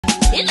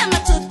Ilama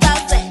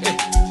 2000.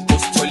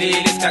 Usitholile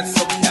isikhathi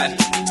sokudlala.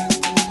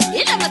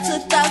 Ilama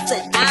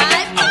 2000.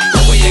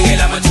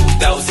 Awuyekela ama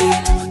 2000.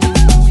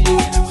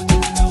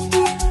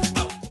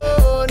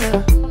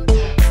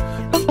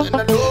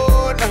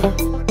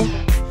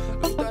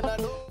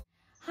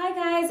 Hi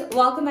guys,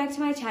 welcome back to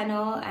my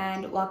channel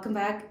and welcome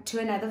back to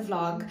another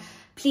vlog.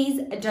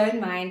 Please don't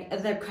mind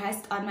the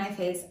crest on my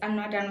face. I'm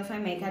not done with my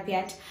makeup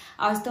yet.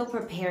 I was still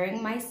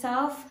preparing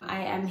myself.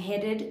 I am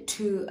headed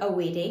to a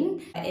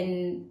wedding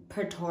in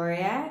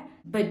Pretoria.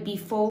 But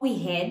before we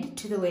head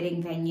to the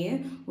wedding venue,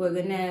 we're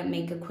gonna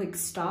make a quick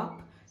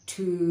stop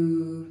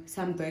to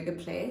some burger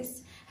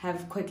place,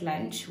 have quick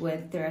lunch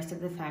with the rest of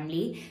the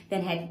family,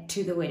 then head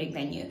to the wedding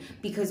venue.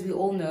 Because we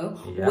all know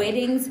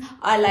weddings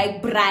are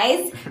like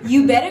brides.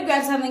 You better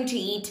grab something to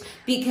eat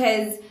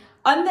because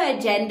on the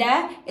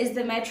agenda is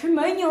the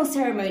matrimonial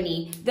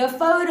ceremony, the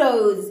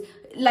photos,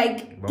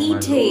 like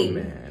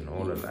eating.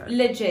 All of that.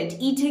 Legit,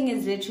 eating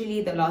is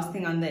literally the last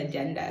thing on the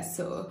agenda.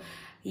 So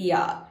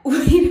yeah,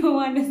 we don't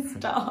want to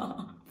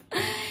stop.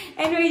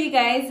 Anyway, you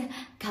guys,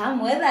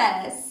 come with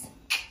us.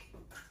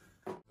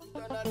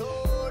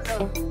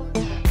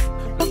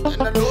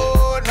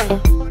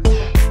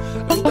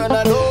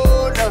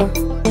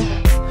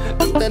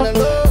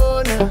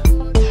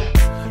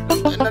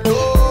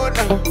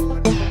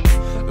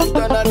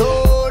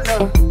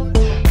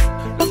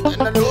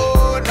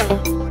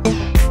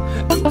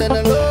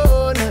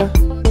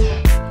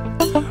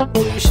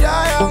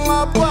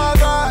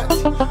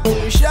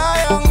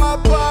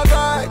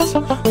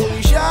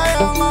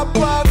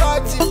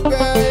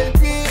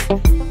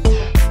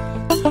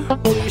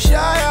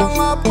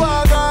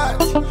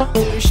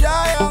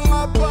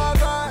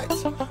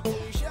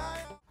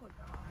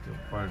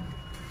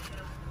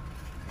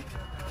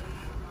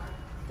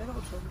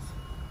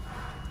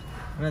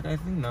 Like, I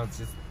think now it's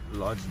just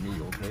large me,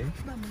 okay?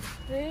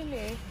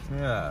 Really?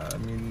 Yeah, I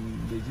mean,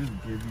 they just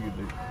give you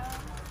the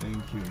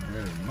thank you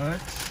very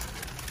much.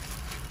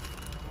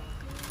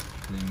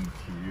 Thank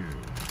you.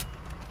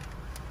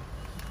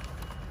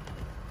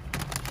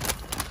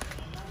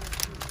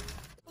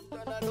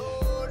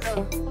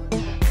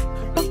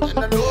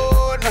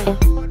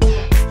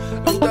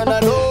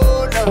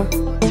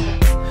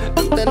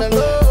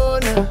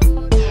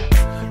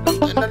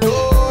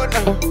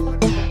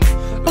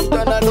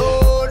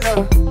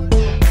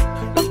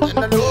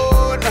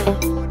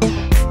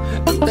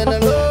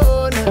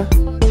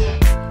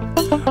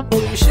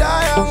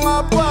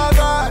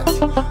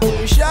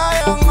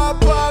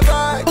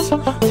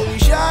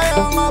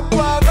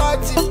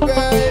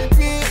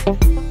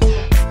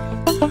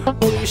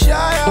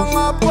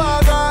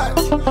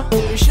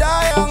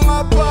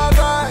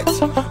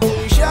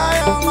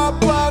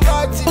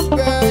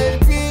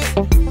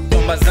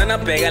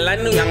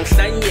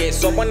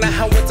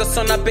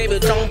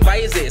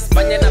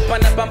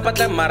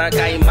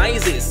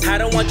 I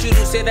don't want you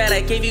to say that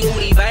I gave you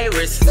the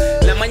virus.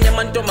 Lamanya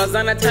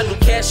mantomazana talu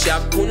cash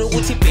up. Kunu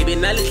uti baby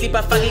nali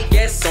klipa fagi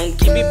guess on.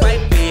 Keep it by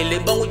Billy,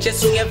 but we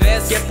just swing a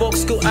vest. Get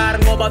box go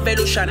out, mobile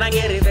velo shana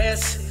get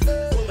reverse.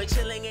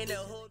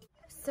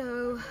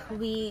 So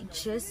we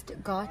just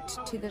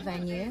got to the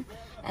venue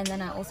and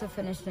then I also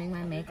finished doing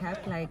my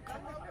makeup like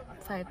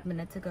 5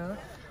 minutes ago.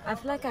 I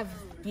feel like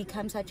I've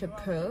become such a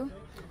pro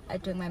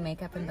at doing my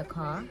makeup in the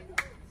car.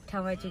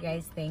 Tell me what you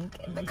guys think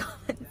in the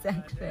comment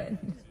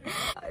section.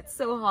 It's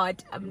so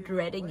hot, I'm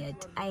dreading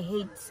it. I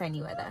hate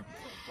sunny weather.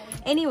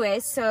 Anyway,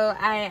 so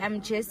I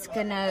am just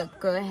gonna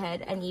go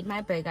ahead and eat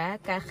my burger.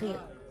 Kachi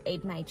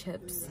ate my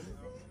chips.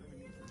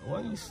 Why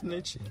are you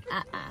snitching?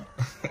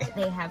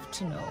 They have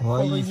to know. Why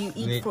Or will you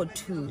eat for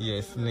two?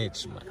 Yeah,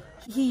 snitch, man.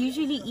 He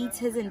usually eats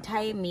his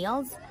entire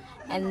meals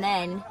and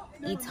then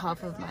eats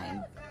half of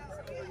mine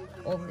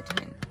all the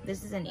time.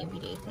 This is an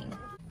everyday thing.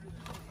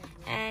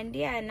 And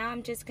yeah, now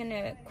I'm just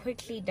gonna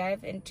quickly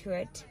dive into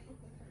it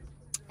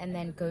and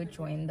then go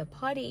join the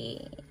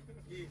party.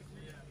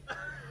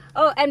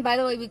 Oh, and by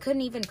the way, we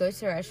couldn't even go to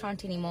the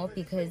restaurant anymore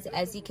because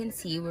as you can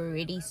see, we're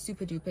already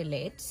super duper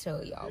late.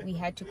 So yeah, we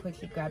had to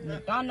quickly grab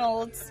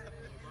McDonald's.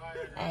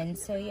 And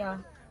so yeah.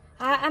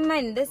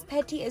 Man, this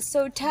patty is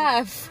so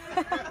tough.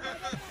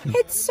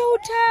 It's so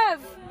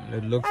tough.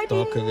 It looks I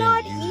darker do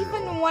not than usual.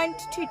 even want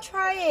to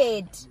try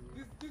it.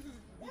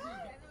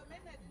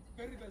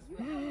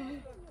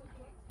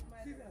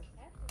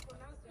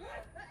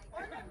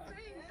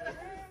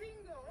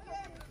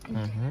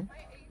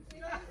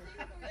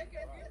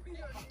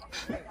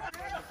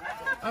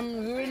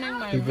 I'm ruining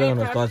my People are gonna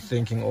makeup. start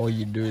thinking all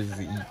you do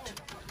is eat.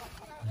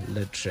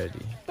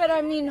 Literally. But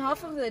I mean,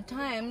 half of the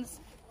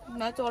times,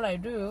 that's all I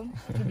do,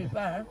 to be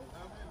fair.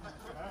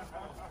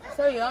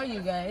 So yeah, you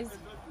guys.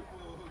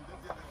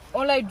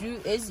 All I do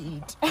is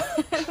eat.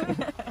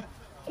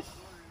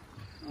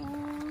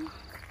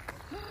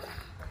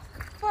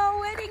 For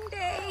wedding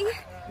day.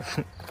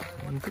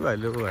 What do I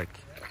look like?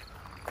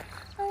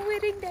 For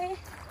wedding day.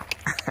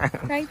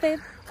 Right, babe?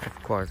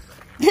 Of course.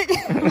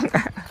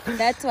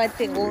 That's what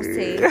they all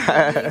say.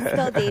 You're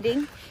still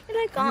dating.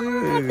 You're like,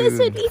 oh, this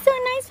would be so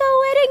nice for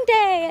wedding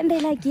day. And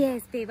they're like,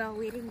 yes, babe, our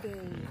wedding day.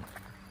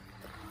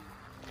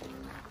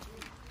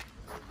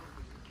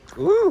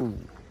 Ooh.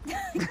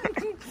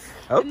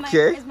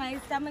 Okay. Is my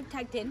stomach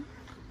tucked in?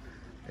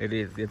 It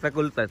is. It's like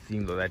all that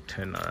thing that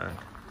turn around.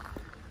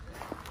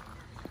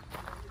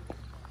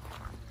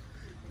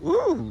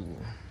 Ooh.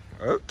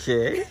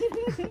 Okay.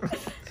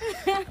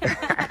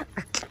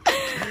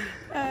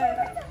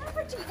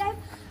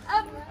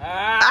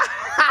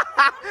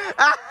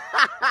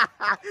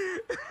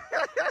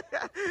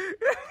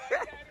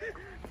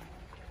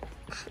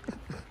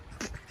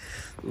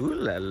 Ooh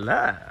la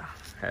la.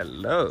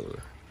 Hello.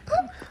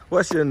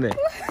 What's your name?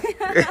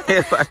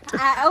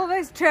 I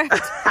almost tripped.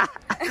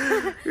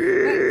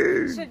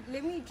 Wait,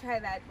 let me try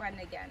that one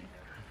again.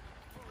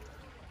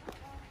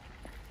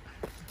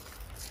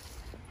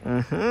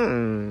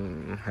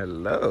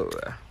 Hello.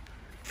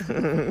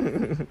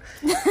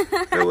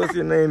 So what's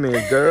your name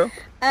is, girl?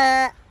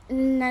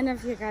 None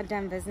of your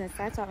goddamn business.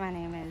 That's what my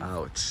name is.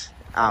 Ouch.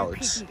 I'm a Ouch.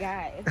 pretty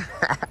guy.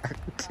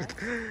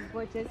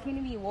 We're just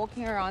gonna be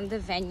walking around the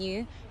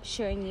venue,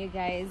 showing you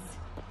guys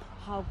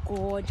how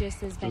gorgeous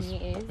this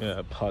venue is.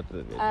 Yeah, part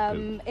of it.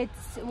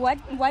 It's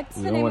what's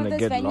You the don't name want of to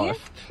this get venue?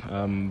 lost.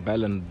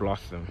 Bell and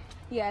Blossom.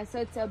 Yeah, so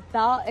it's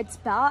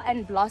Bell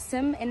and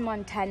Blossom in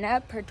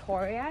Montana,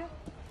 Pretoria,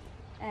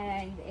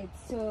 and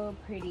it's so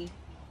pretty.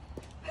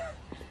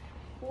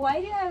 Why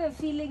do you have a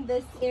feeling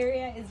this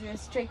area is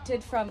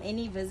restricted from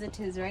any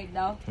visitors right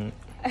now?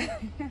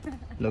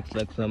 Looks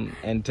like some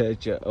enter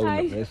at your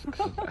own risk.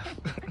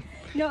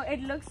 No,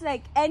 it looks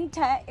like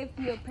enter if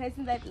you're a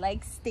person that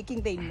likes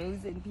sticking their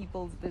nose in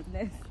people's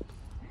business.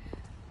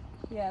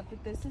 Yeah,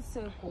 but this is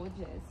so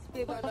gorgeous.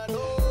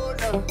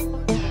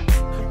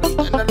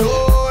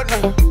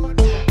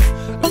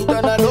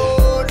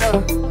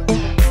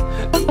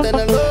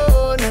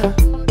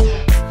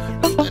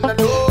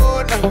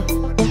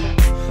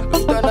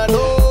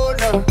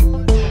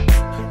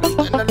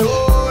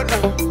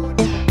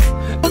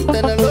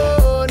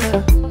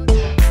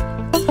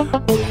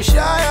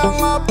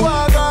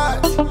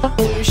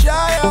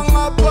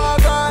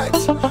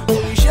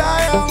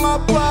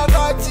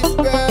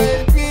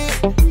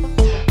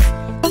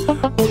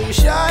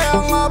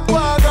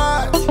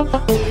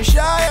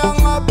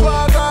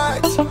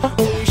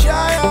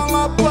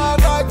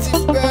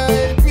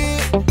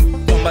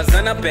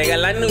 Bega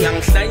la nu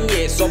yang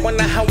sanye so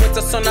wanna how it's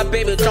a son of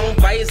baby don't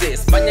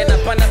biases banyana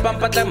pana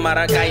pampata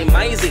marakai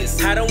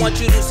mises I don't want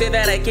you to say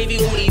that I gave you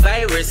the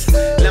virus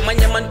la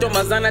manya manto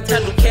mazana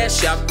talu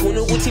cash up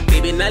kunu uti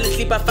baby na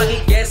litlipa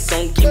fagi guess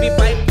on keep it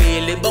by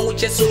bill bongu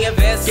chesu nge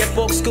vest get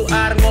box ku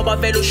ar ngoba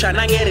velu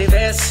shana nge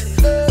reverse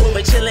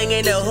we're chilling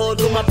in the hood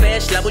with my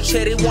bench labo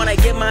cherry wanna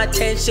get my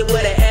attention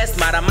with an ass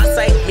mara my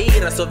side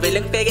mira so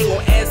feeling begging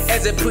on ass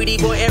as a pretty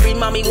boy every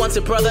mommy wants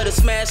a brother to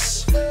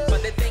smash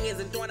but the thing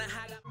isn't doing a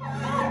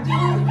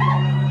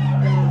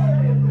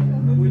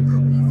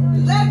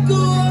Let go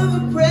of a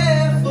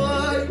prayer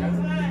for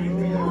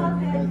you.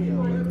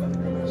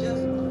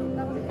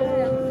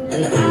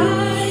 And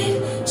I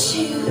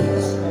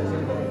choose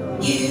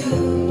you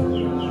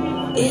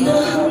in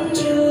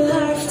 100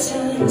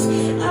 lifetimes.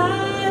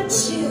 I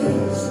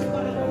choose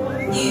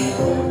you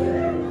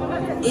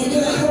in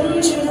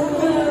 100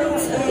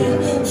 worlds. I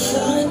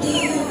find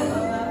you,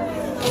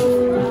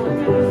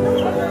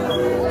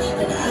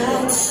 and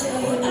I'd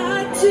say I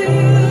do.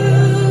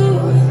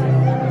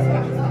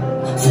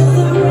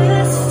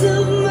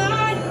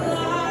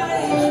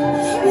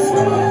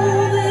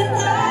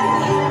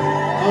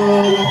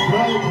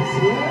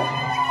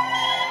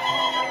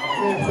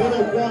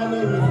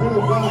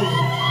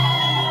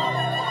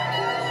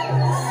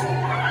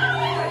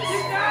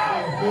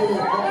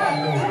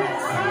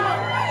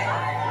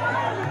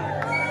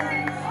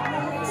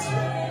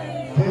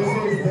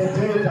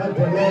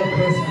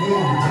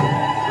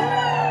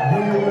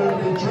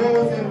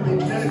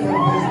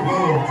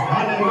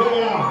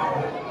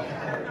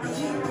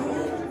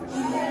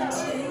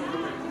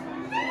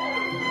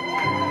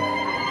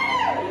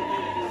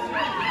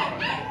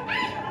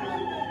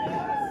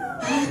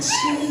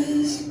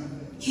 Choose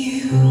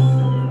you.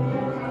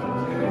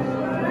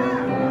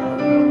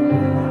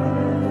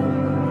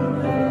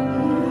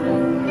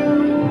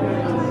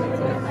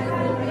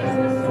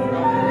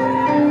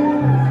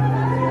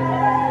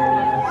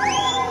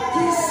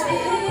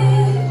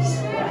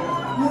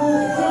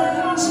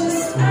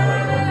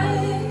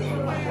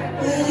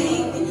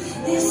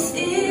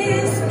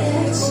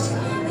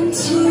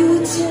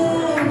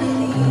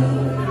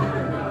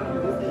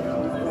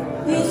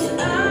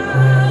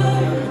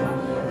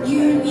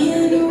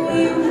 Union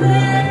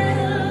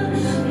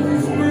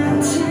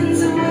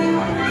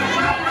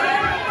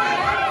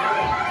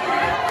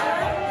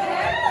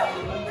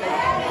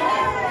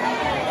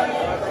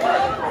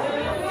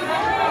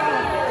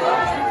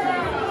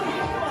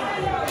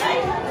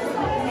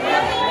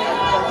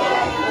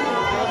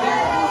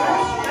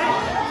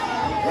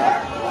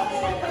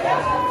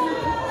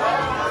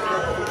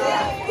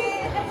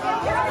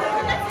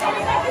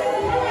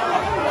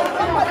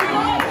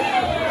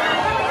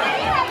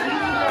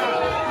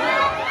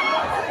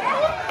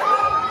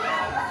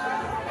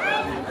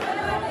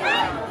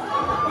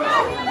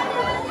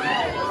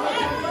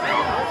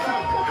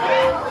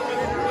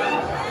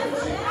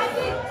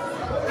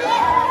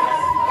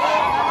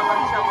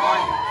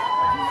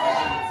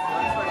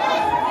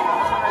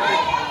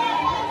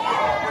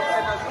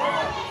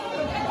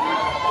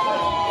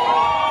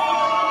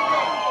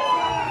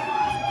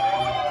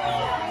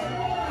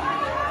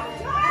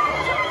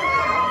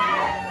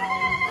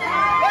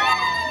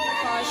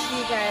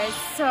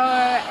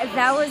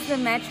was the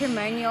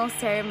matrimonial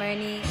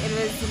ceremony. It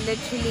was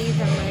literally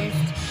the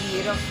most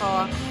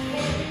beautiful.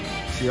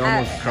 She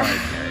almost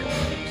cried,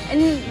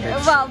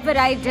 guys. Well, but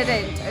I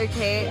didn't,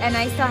 okay? And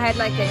I still had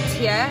like a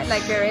tear,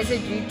 like a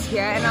residue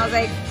tear, and I was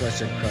like,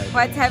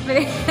 what's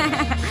happening?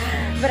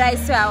 But I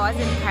swear I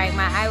wasn't crying,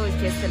 my eye was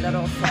just a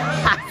little full.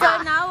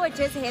 So now we're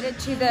just headed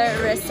to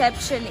the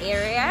reception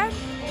area.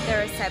 The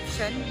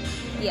reception,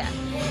 yeah.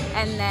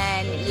 And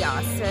then, yeah,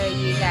 so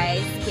you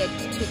guys get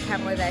to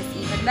come with us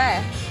even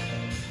there.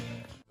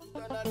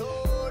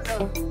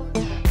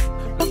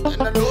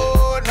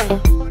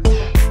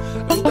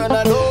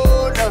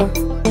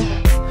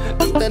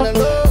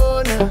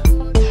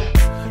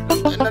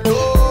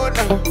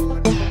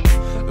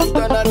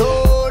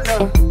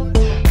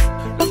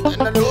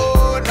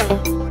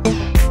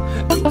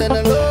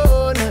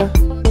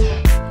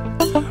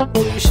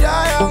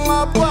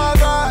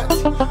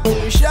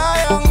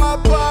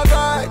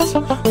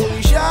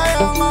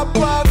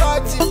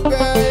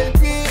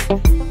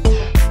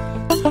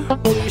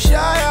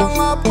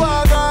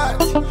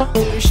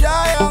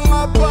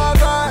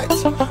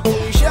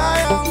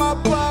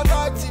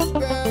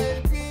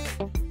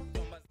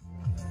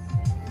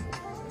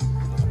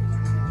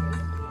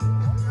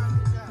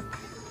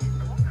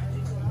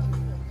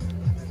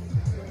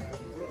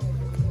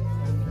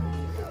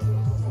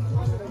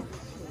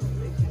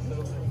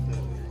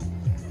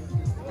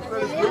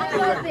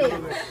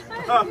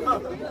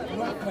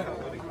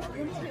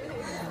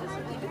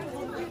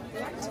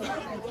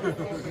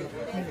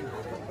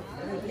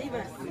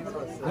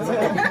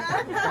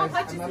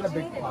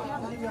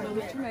 The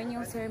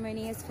matrimonial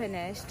ceremony is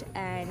finished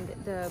and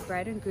the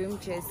bride and groom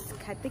just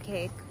cut the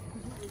cake,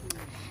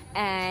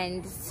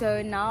 and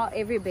so now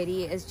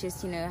everybody is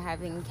just, you know,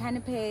 having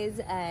canapes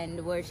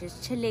and we're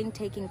just chilling,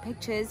 taking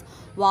pictures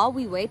while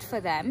we wait for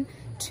them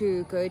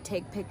to go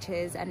take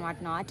pictures and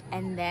whatnot,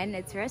 and then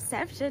it's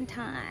reception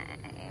time.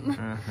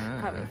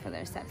 Can't wait for the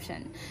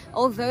reception.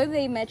 Although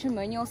the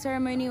matrimonial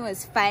ceremony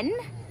was fun,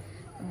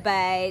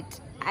 but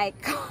I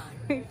can't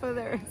wait for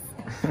the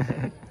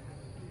reception.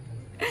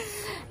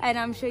 And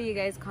I'm sure you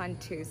guys can't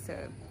too,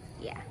 so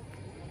yeah,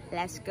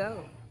 let's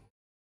go.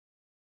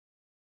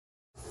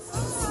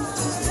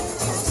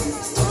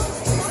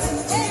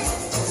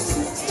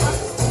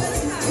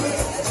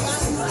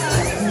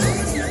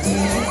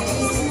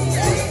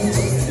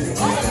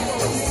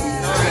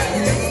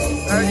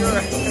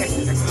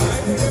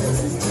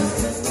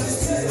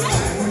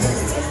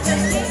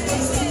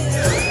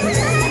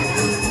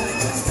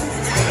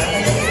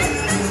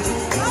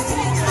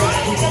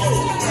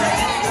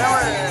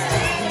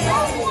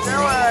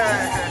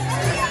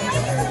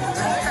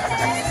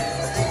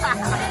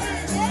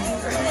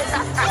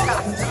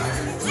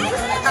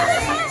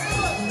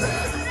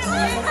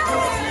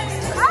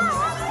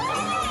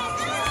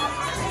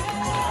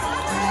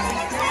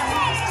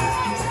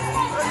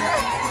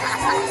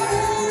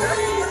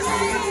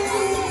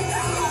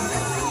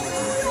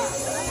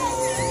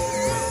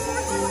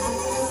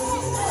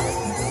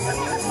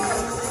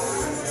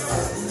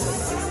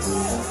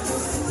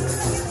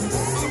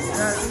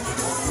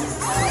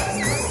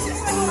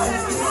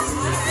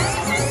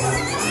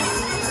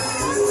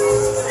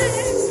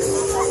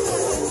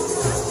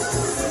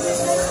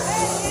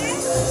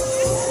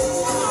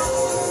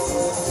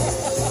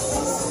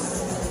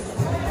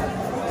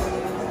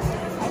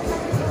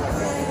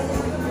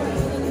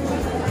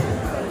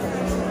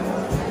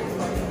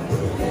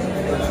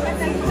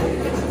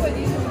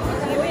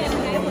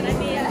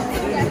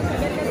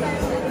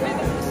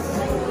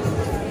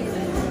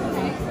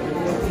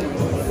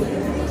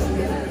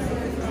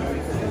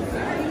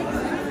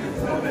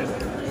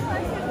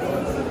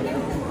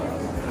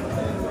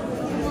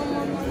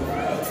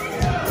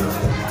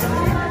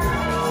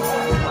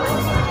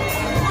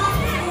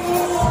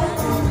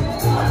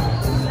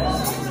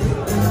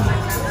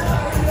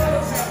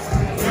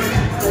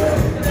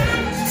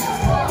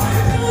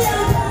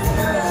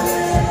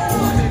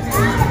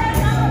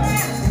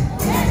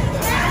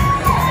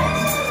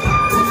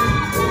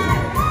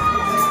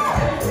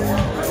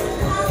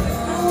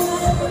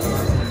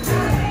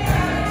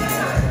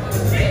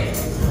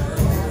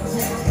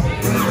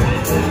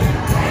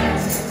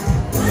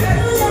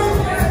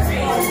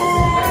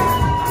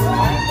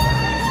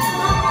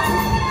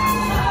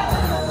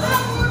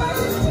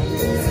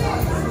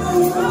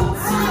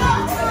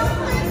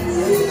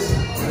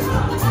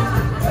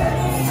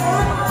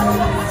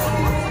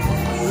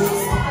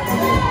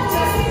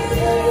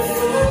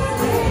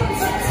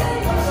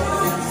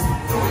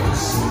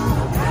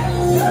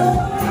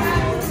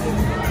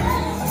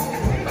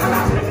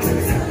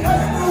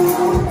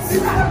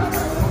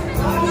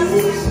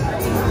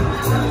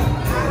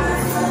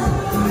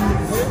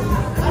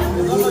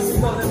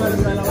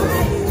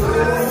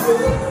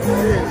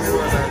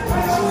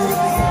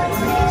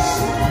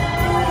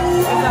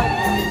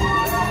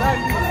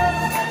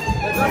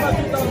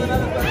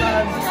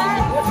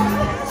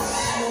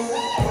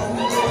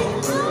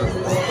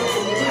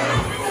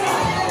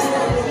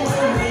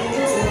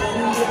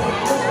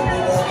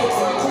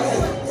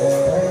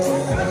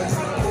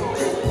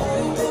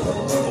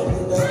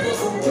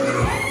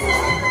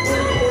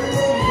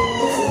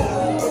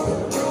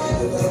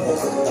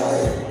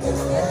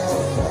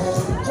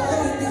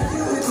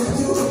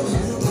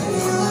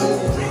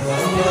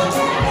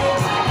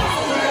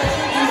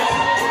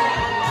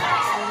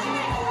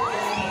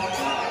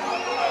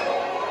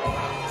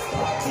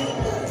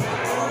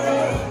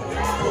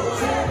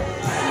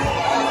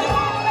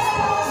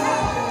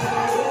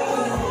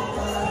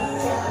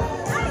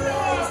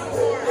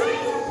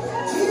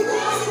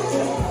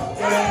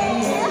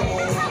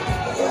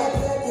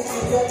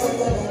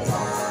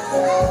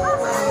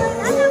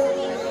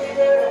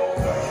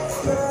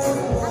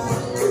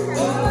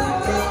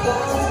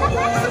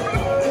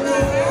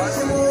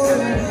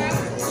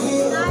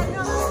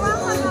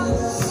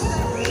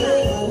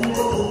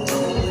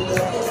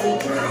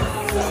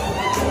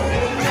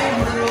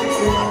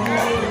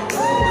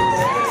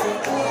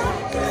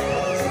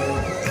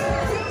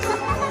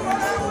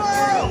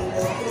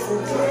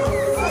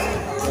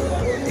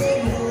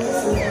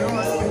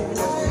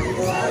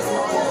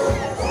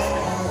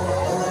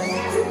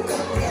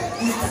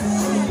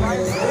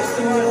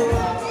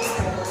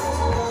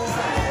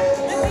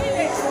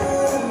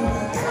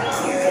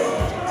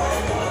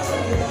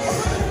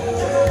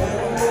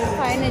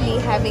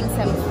 having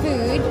some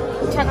food.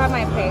 Check out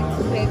my plate.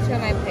 Show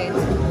my plate.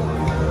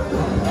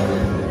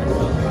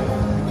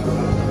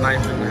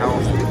 Nice and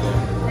healthy.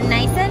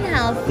 Nice and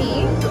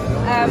healthy.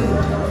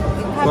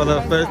 For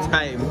the first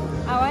time.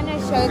 I want to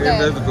show In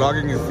this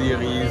vlogging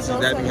series, she's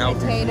having healthy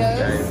food,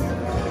 guys.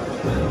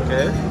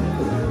 Okay.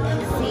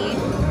 See,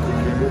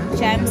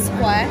 jam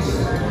squash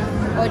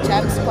or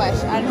jam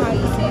squash. I don't know how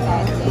you say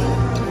that.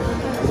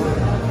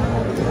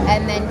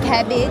 And then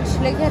cabbage.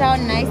 Look at how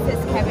nice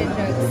this cabbage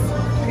looks.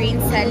 Green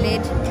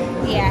salad.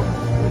 Yeah.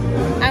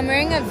 I'm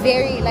wearing a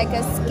very like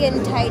a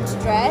skin tight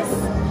dress.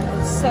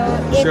 So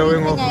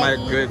showing off my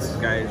eat, goods,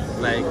 guys.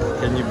 Like,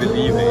 can you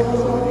believe it?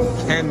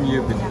 Can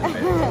you believe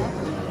it?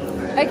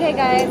 Okay,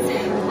 guys,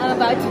 I'm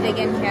about to dig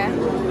in here.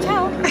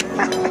 Ciao.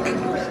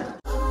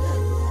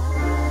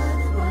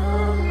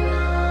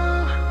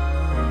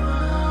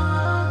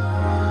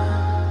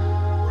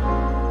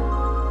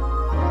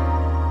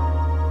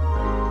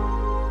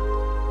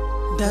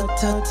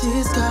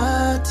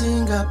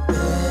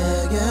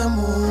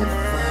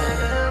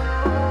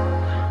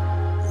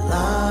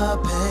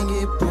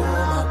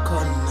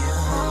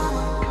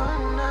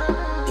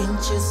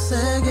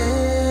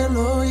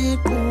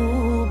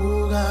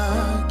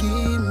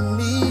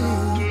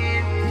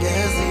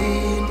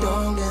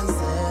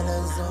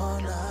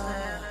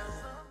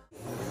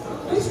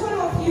 Which one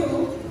of you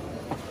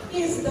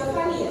is the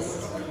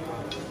funniest?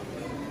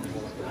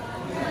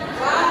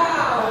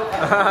 Wow!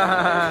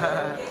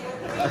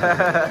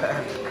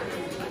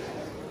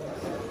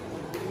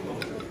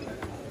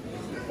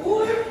 Who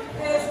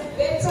has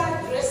better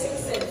dressing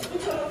sense?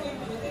 Which one of you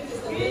do you think is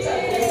the better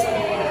dresser?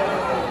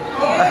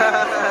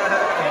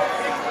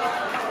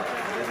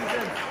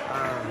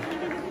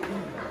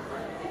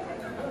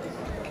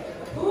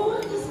 Who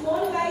is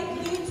more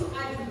likely to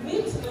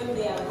admit when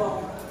they are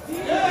wrong?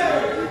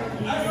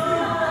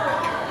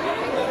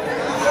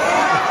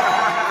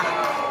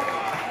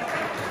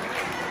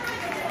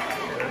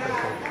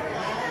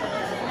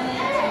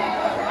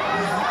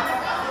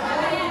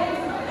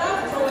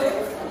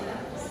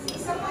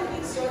 Someone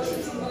thinks you're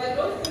cheating, but I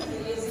don't think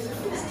it is.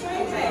 It's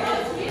trying to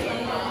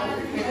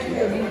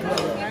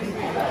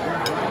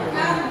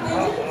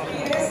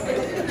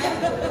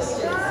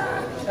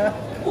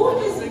who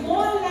is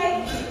more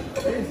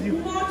likely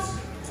not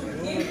to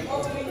give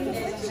offering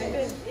at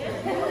church?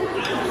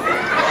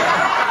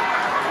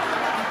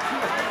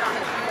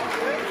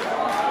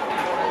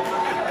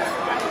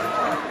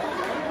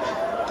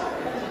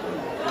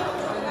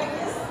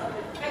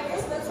 I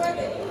guess that's why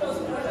the in-laws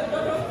brought a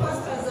lot of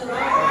pastors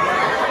around.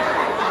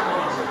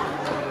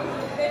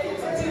 Maybe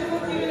to deal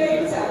with you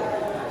later.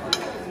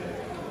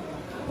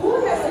 Who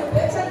has a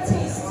better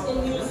taste in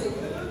music?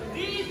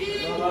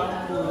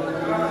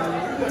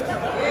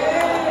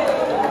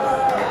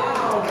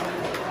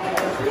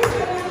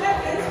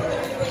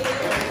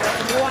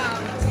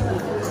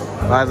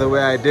 By the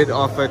way, I did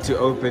offer to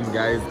open,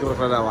 guys.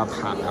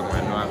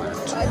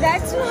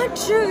 That's not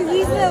true.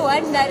 He's the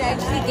one that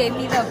actually gave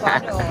me the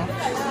bottle.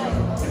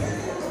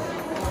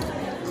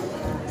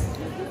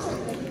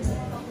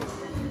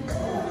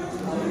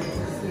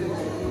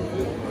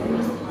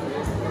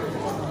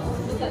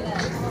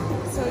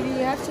 So do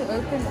you have to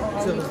open or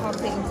are we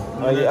popping?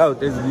 Are you out,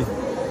 SB?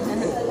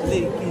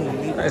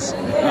 Guys,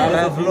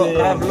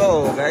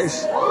 Ravlo,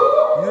 guys.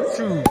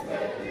 YouTube.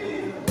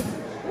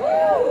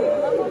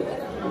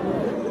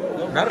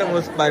 That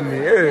was funny,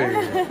 eh?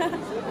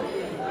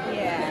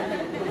 Yeah.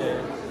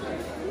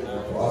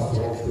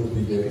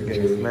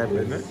 Okay,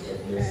 snapping, eh?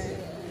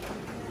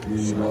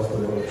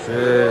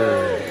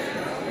 Cheers.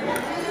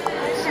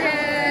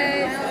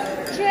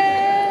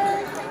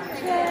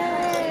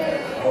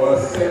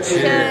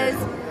 Cheers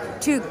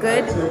to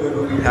good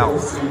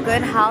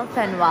health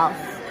and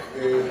wealth.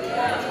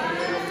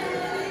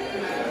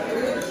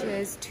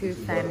 Cheers to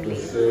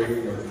family.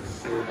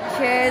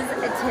 Cheers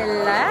to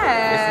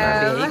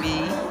love.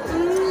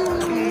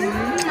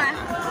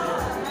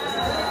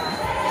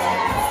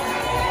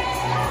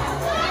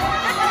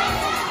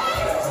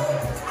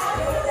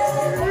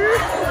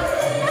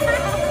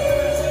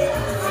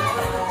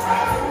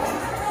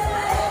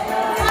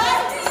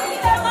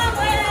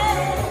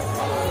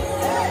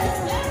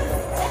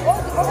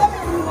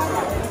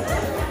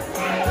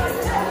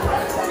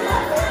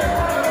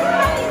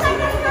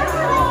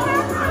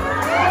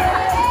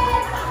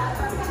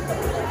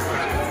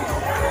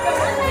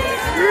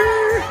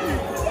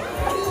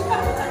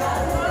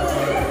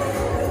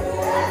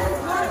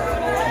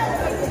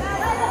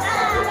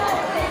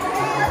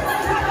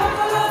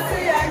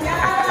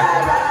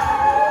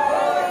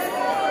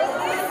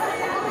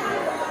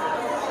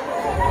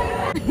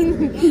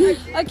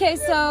 Okay,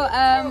 so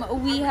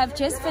we have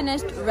just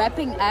finished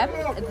wrapping up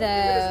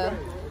the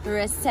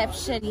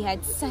reception. We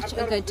had such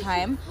a good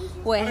time.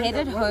 We're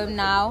headed home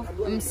now.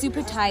 I'm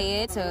super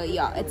tired, so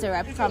yeah, it's a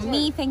wrap from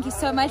me. Thank you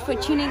so much for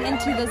tuning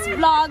into this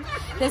vlog.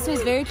 This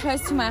was very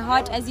close to my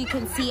heart. As you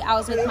can see, I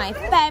was with my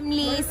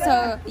family,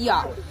 so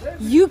yeah,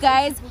 you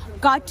guys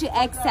got to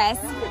access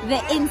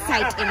the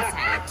inside.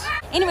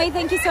 Anyway,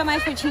 thank you so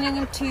much for tuning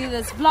into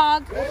this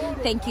vlog.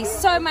 Thank you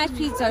so much.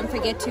 Please don't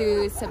forget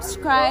to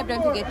subscribe,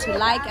 don't forget to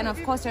like, and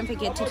of course don't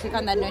forget to click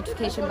on that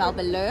notification bell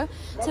below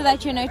so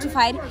that you're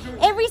notified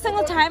every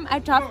single time I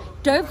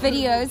drop dope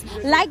videos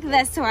like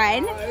this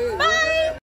one. Bye!